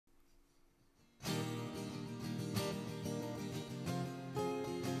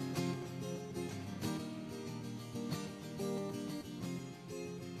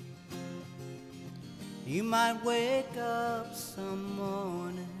You might wake up some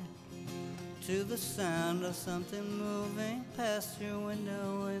morning to the sound of something moving past your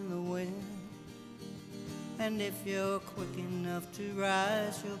window in the wind. And if you're quick enough to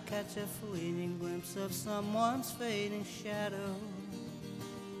rise, you'll catch a fleeting glimpse of someone's fading shadow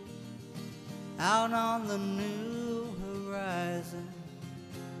out on the new horizon.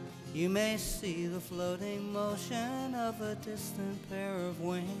 You may see the floating motion of a distant pair of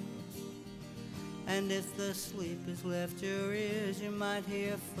wings. And if the sleep has left your ears, you might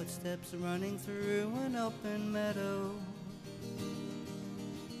hear footsteps running through an open meadow.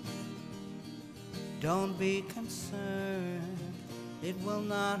 Don't be concerned, it will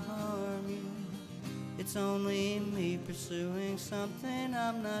not harm you. It's only me pursuing something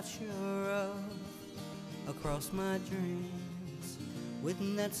I'm not sure of. Across my dreams, with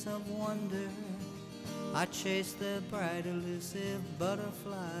nets of wonder, I chase the bright elusive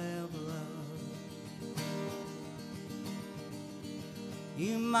butterfly of love.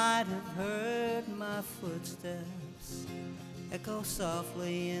 You might have heard my footsteps echo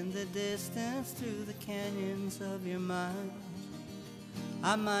softly in the distance through the canyons of your mind.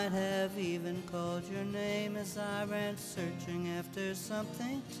 I might have even called your name as I ran searching after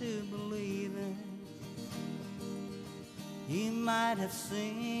something to believe in. You might have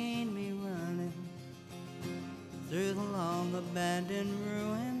seen me running through the long abandoned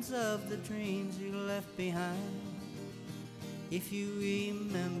ruins of the dreams you left behind. If you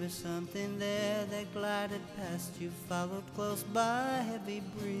remember something there that glided past you, followed close by, heavy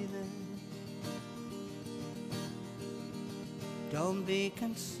breathing, don't be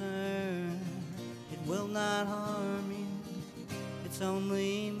concerned, it will not harm you. It's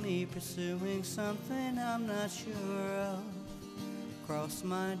only me pursuing something I'm not sure of. Across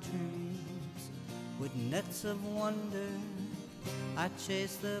my dreams, with nets of wonder, I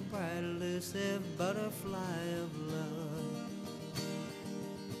chase the bright elusive butterfly of love.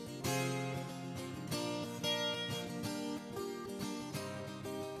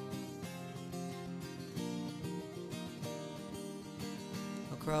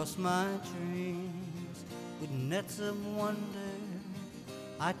 Across my dreams, with nets of wonder,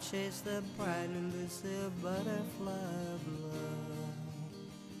 I chase the bright elusive butterfly of love.